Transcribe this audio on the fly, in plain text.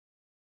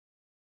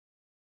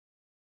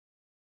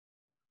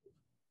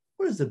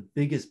What is the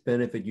biggest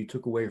benefit you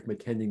took away from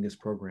attending this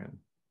program?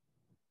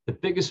 The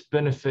biggest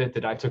benefit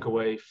that I took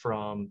away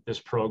from this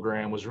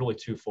program was really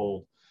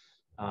twofold.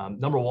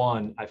 Number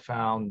one, I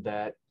found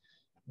that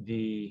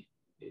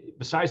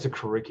besides the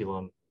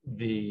curriculum,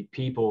 the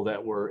people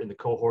that were in the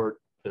cohort,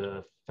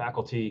 the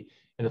faculty,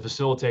 and the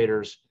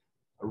facilitators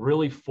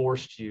really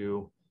forced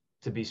you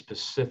to be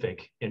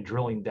specific in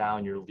drilling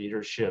down your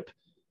leadership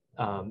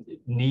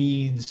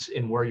needs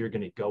and where you're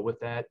going to go with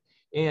that.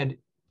 And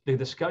the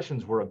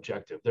discussions were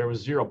objective. There was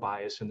zero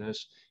bias in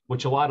this,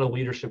 which a lot of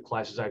leadership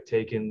classes I've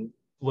taken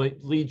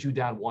lead you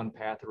down one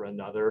path or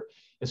another.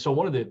 And so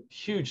one of the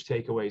huge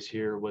takeaways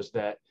here was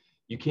that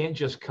you can't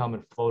just come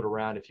and float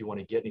around if you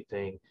want to get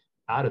anything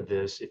out of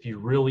this. If you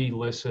really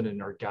listen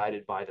and are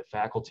guided by the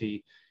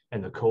faculty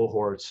and the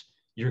cohorts,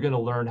 you're going to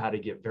learn how to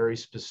get very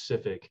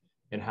specific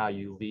in how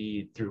you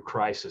lead through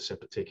crisis in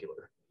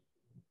particular.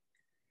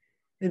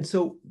 And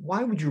so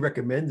why would you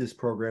recommend this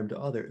program to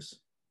others?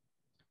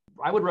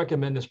 I would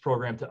recommend this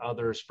program to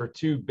others for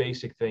two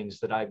basic things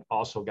that I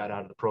also got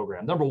out of the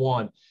program. Number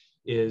one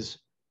is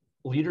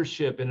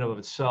leadership in and of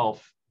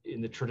itself,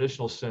 in the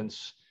traditional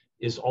sense,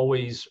 is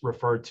always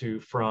referred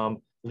to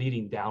from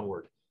leading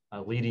downward,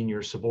 leading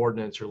your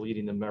subordinates or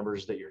leading the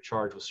members that you're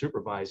charged with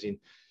supervising.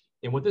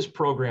 And what this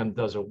program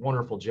does a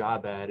wonderful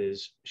job at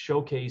is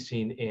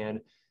showcasing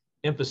and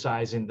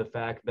emphasizing the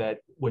fact that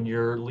when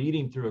you're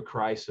leading through a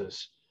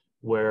crisis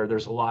where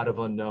there's a lot of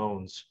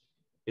unknowns,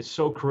 it's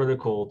so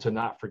critical to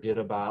not forget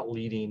about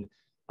leading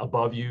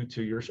above you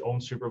to your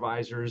own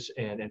supervisors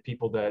and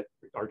people that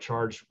are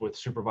charged with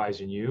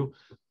supervising you.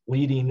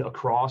 Leading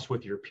across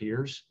with your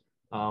peers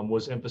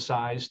was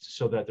emphasized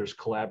so that there's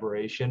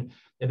collaboration.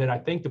 And then I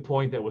think the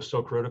point that was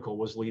so critical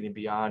was leading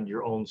beyond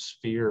your own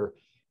sphere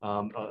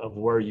of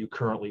where you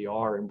currently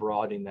are and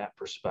broadening that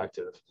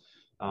perspective.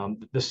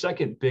 The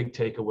second big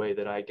takeaway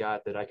that I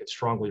got that I could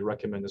strongly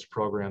recommend this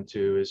program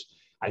to is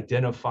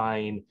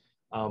identifying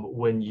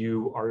when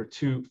you are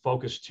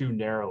focused too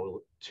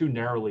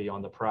narrowly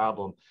on the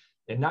problem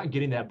and not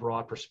getting that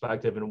broad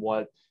perspective in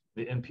what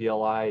the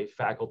MPLI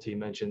faculty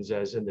mentions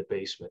as in the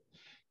basement.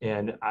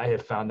 And I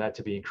have found that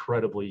to be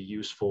incredibly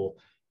useful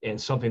and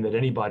something that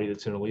anybody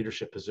that's in a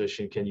leadership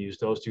position can use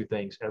those two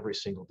things every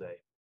single day.